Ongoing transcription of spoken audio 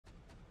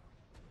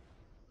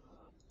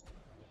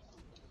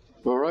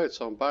Alright,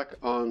 so I'm back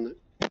on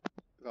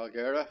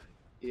Valguera,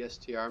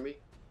 EST Army,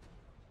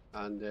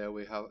 and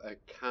we have a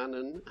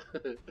cannon,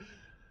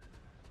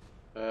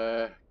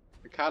 a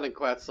cannon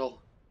Quetzal,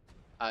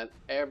 and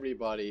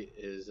everybody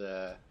is,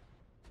 the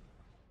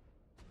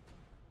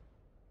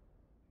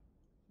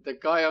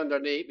guy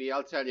underneath me,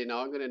 I'll tell you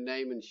now, I'm going to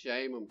name and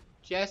shame him.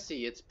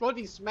 Jesse, it's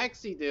bloody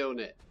Smexy doing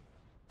it.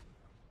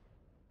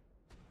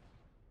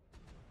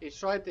 He's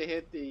trying to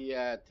hit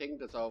the thing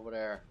that's over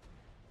there.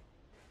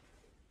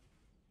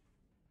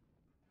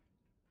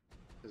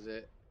 Cause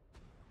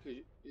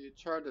you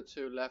turned it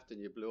to left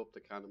and you blew up the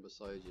cannon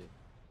beside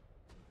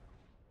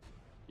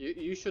you.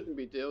 You shouldn't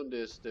be doing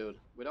this, dude.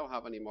 We don't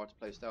have any more to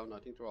place down. I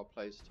think they're all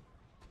placed.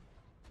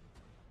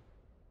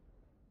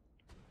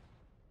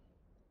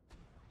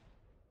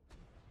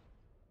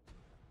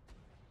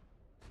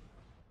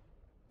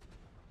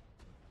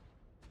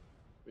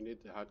 We need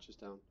the hatches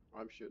down.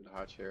 I'm shooting the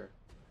hatch here.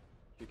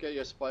 You get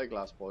your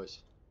spyglass, boys.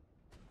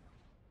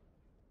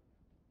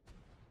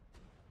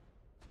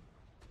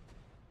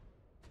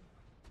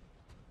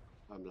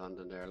 I'm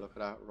landing there. Look at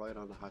that, right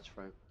on the hatch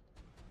frame.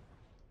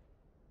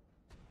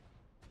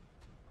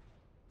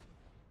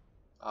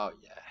 Oh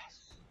yes.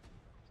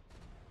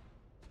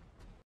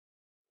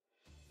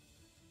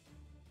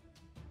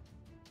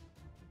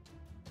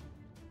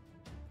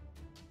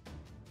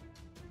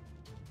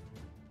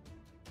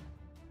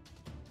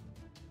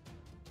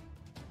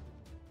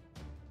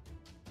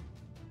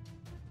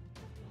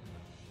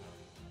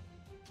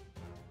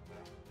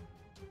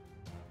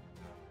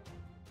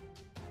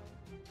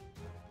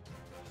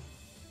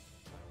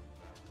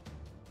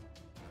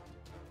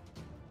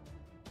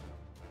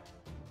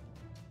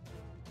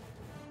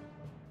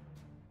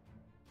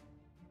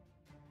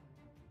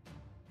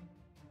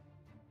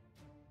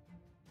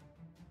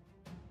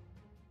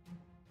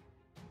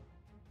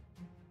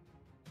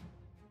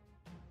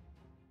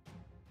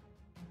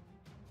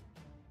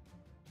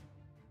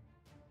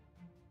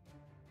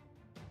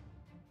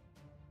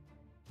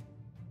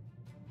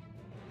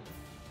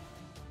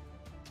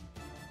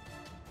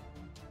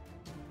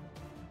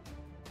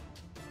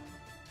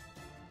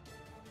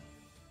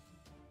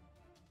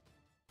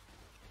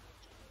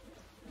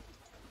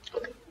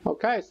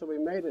 Okay, so we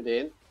made it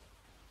in.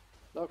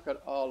 Look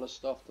at all the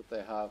stuff that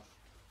they have.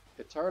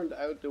 It turned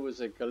out there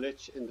was a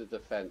glitch in the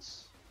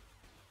defense,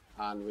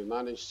 and we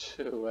managed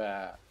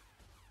to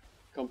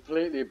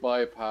completely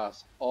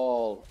bypass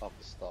all of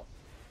the stuff.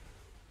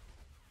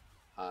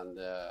 And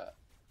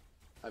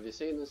have you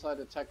seen inside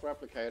the tech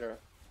replicator?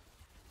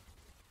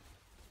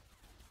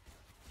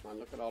 Man,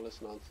 look at all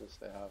this nonsense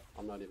they have.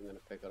 I'm not even going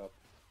to pick it up.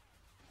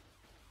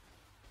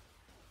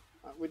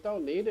 We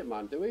don't need it,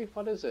 man, do we?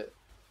 What is it?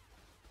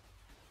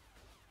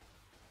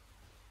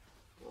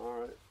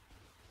 Alright.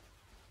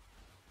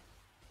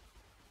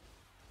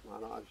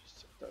 Man,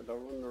 they're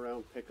running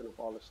around picking up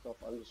all this stuff.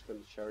 I'm just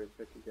going to cherry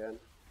pick again.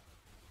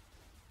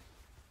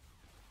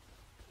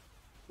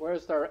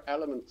 Where's their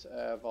element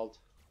vault?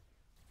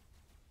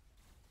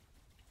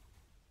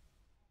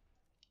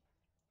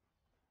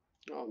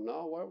 Oh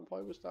no,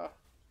 why was that?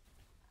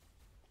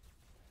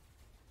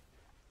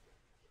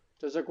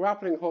 There's a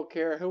grappling hook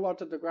here. Who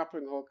wanted the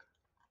grappling hook?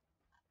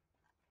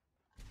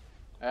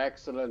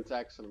 Excellent,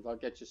 excellent. I'll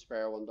get you a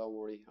spare one, don't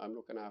worry. I'm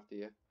looking after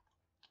you.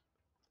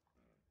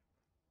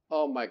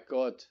 Oh my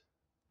god.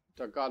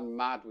 They're gone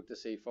mad with the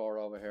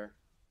C4 over here.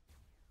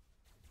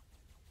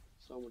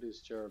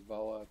 Somebody's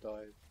Jerboa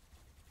died.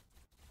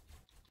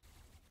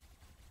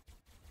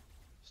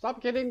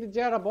 Stop getting the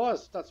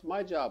Jeroboas. That's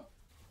my job.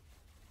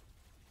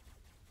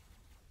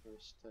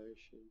 First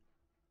station.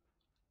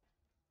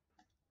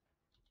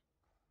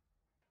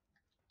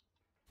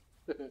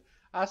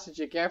 That's what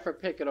you get for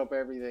picking up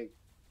everything.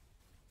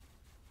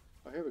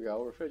 Oh, here we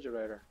go,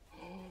 refrigerator.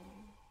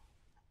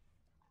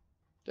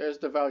 There's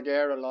the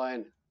Valguera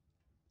line.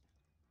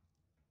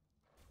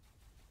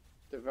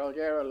 The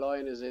Valguera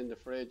line is in the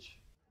fridge.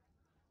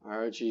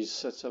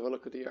 RGs, let's have a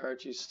look at the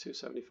RGs.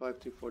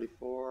 275,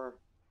 244.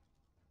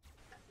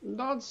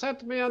 Don't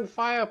set me on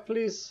fire,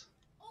 please.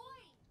 Oi.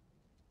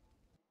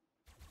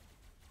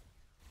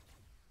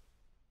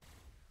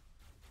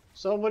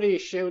 Somebody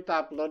shoot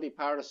that bloody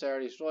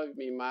parasaur, he's driving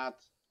me mad.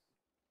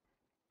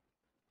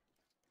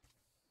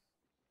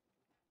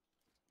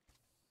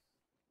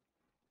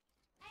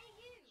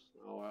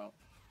 Snow owl.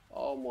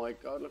 Oh my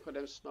god, look at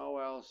them snow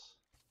owls.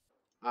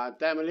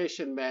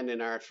 Demolition men in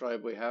our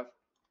tribe we have.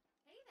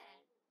 Hey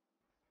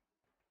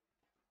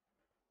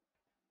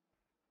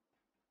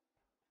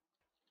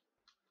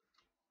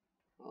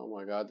then. Oh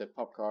my god, they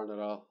popcorn it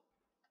all.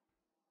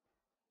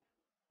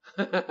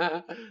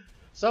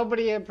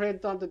 Somebody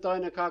imprint on the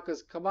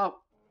Dinococcus, come on.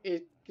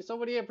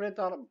 Somebody imprint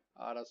on him.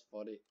 Ah, that's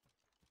funny.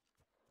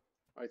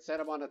 Alright, set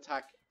him on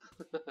attack.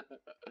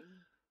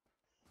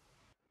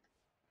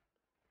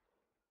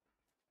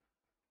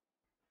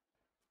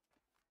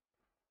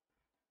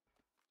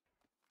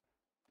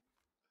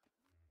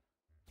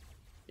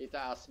 You need to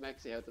ask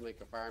Smexy how to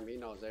make a farm, he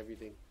knows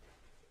everything.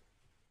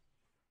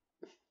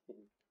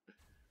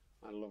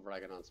 I love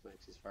ragging on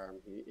Smexy's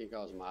farm, he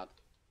goes mad.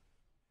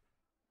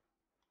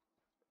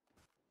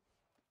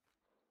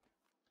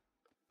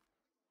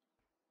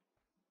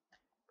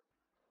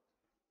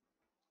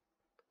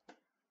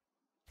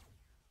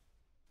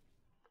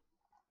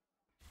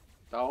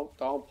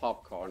 Don't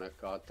popcorn it,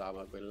 god damn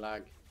it, we'll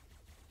lag.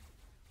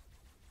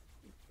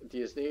 Do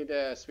you need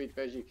sweet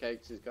veggie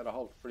cakes? He's got a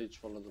whole fridge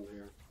full of them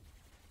here.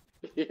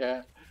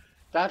 Yeah,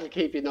 that'll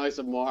keep you nice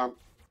and warm.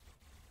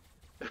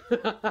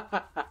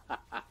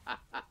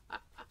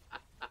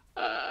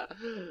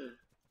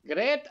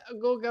 Great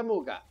Googa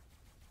Mooga.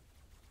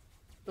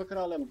 Look at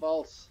all them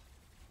balls.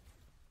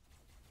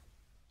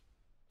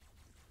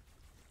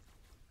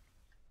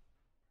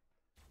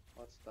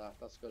 What's that?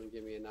 That's going to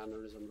give me an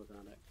aneurysm looking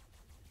at it.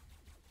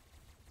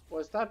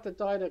 Was that the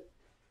die that...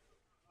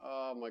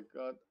 Oh my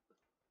god.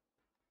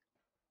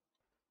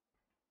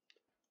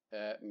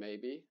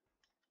 Maybe.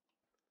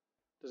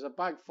 There's a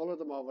bag full of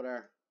them over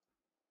there.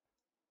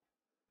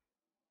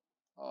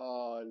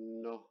 Oh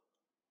no.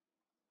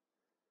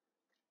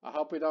 I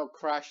hope we don't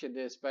crash in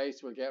this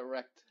base. We'll get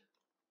wrecked.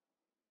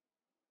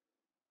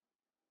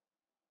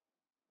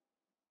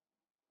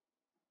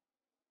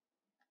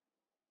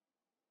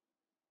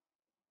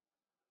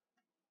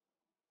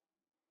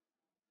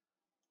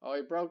 Oh,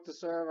 he broke the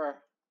server.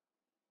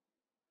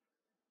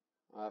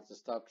 I have to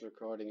stop the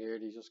recording here.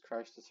 He just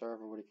crashed the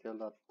server when he killed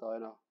that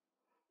dino.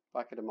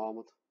 Back in a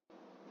moment.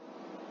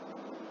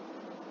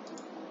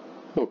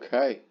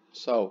 Okay,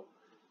 so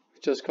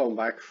we just come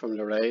back from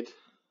the raid,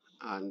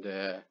 and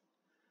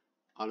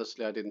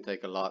honestly I didn't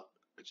take a lot.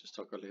 I just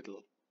took a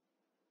little.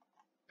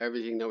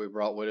 Everything that we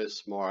brought with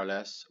us, more or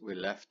less, we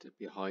left it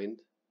behind.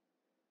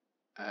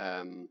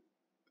 There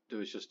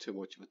was just too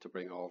much of it to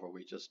bring over.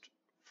 We just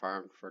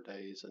farmed for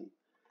days and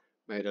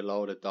made a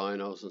load of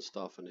dinos and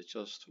stuff, and it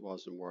just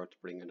wasn't worth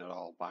bringing it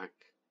all back.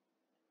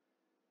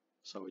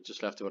 So we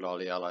just left it with all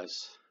the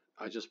allies.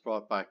 I just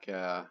brought back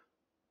our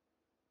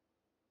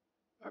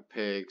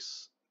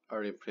pigs,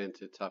 our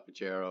imprinted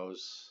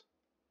tapageros,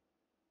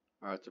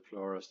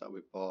 Artiploras that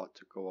we bought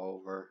to go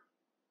over,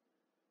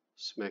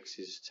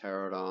 Smexy's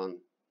pterodon,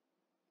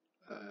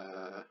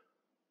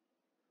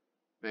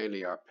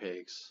 mainly our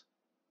pigs.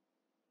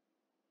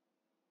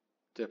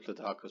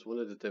 Diplodocus, one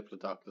of the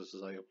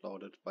Diplodocuses I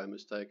uploaded by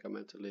mistake. I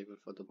meant to leave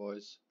it for the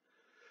boys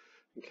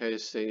in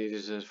case they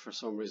needed it for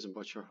some reason,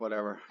 but sure,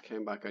 whatever,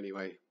 came back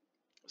anyway.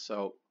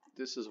 So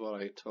this is what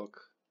I took.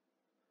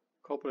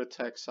 A couple of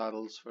tech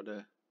saddles for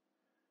the,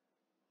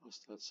 what's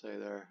that say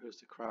there, who's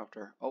the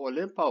crafter? Oh, a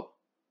Limpo.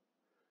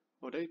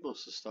 Oh, they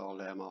must have stole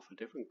them off a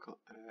different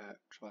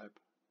tribe.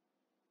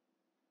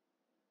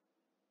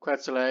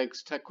 Quetzal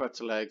eggs, tech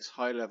Quetzal eggs,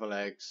 high level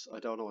eggs. I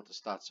don't know what the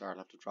stats are, I'll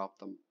have to drop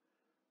them.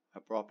 I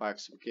brought back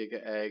some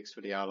Giga eggs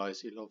for the allies.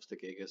 He loves the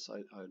Gigas.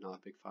 I'm not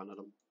a big fan of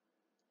them.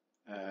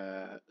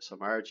 Some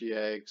RG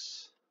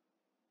eggs.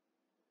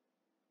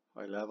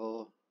 High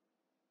level.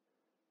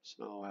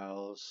 Snow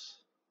owls.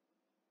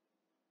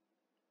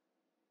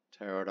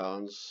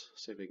 Pterodons.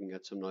 See if we can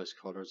get some nice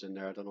colours in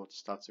there. I don't know what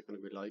the stats are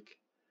going to be like.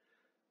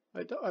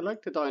 I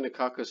like the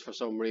Dinococcus for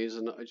some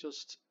reason.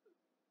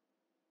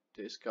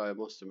 This guy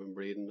must have been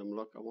breeding them.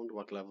 Look, I wonder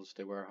what levels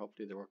they were.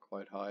 Hopefully they were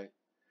quite high.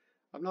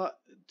 I'm not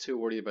too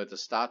worried about the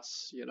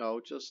stats, you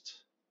know,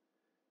 just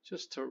to,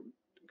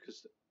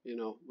 because, you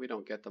know, we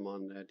don't get them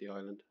on the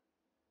island.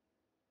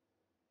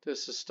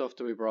 This is stuff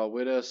that we brought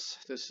with us.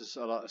 This is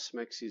a lot of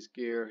Smexy's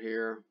gear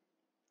here.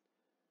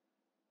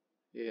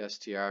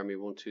 EST Army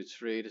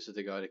 123. This is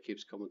the guy that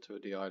keeps coming to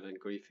the island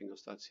griefing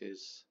us. That's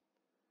his.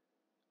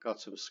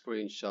 Got some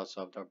screenshots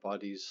of their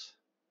bodies.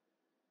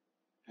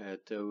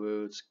 The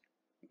woods,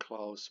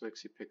 clothes.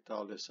 Smexy picked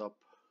all this up.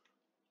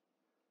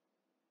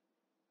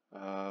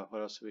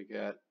 What else do we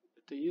get?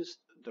 They used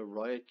the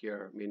riot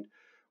gear. I mean,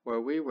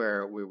 where we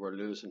were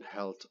losing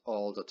health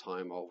all the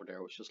time over there.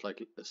 It was just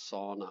like a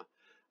sauna.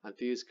 And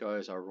these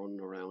guys are running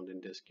around in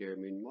this gear. I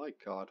mean, my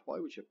God, why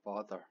would you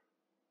bother?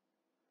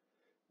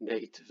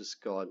 Natives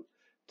gone.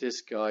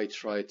 This guy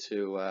tried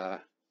to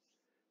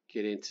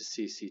get into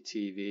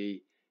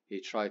CCTV. He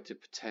tried to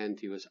pretend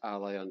he was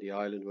ally on the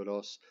island with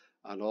us.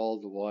 And all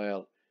the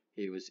while,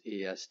 he was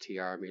EST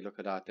Army. Look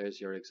at that. There's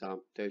your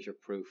example. There's your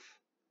proof.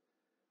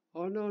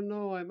 Oh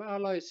no, I'm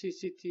ally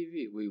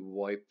CCTV. We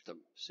wiped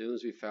them. As soon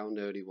as we found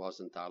out he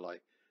wasn't ally,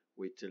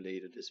 we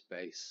deleted his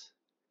base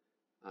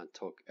and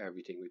took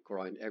everything. We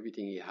grind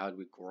everything he had,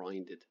 we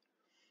grinded.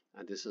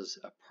 And this is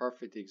a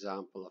perfect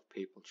example of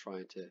people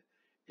trying to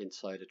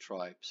inside a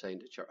tribe, saying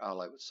that you're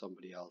ally with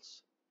somebody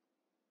else.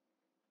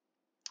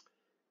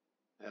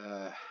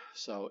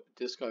 So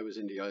this guy was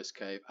in the ice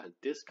cave, and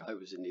this guy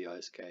was in the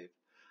ice cave,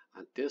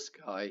 and this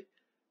guy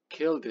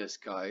killed this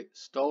guy,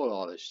 stole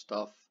all his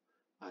stuff.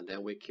 And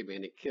then we came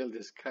in and killed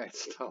this guy and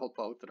stole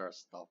both of their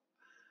stuff.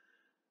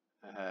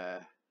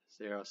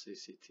 Zero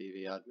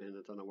CCTV admin.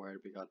 I don't know where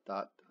we got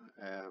that.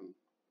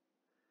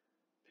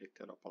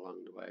 Picked it up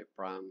along the way.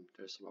 Bram.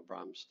 There's some of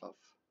Bram's stuff.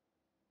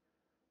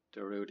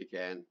 Darude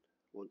again.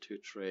 1, 2,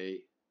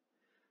 3.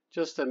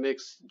 Just a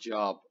mixed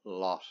job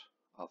lot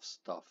of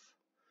stuff.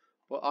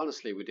 Well,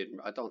 honestly, we didn't.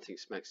 I don't think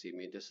Smexy. I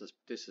mean, this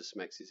is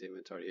Smexy's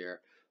inventory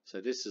here. So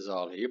this is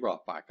all he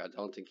brought back. I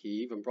don't think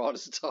he even brought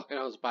his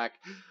dinos back.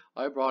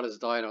 I brought his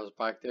dinos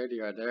back. There they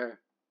are there.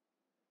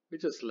 We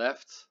just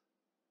left.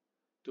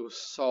 There was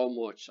so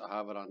much. I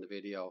have it on the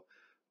video.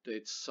 they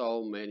had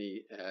so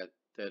many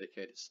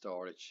dedicated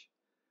storage,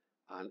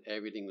 and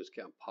everything was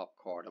getting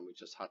popcorn, and we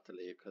just had to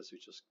leave because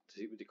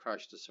we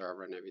crashed the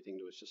server and everything.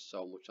 There was just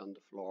so much on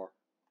the floor.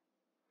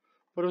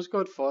 But it was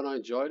good fun. I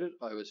enjoyed it.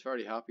 I was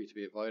very happy to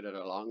be invited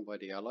along by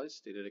the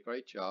allies. They did a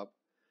great job.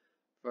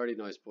 Very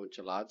nice bunch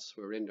of lads.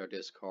 We were in their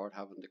Discord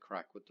having the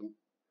crack with them.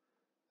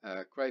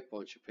 Great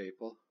bunch of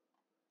people.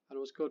 And it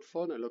was good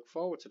fun. I look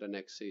forward to the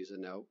next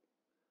season now.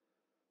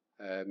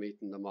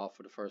 Meeting them all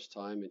for the first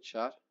time in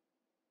chat.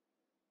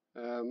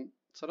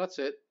 So that's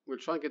it. We'll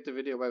try and get the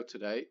video out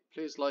today.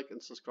 Please like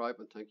and subscribe,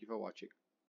 and thank you for watching.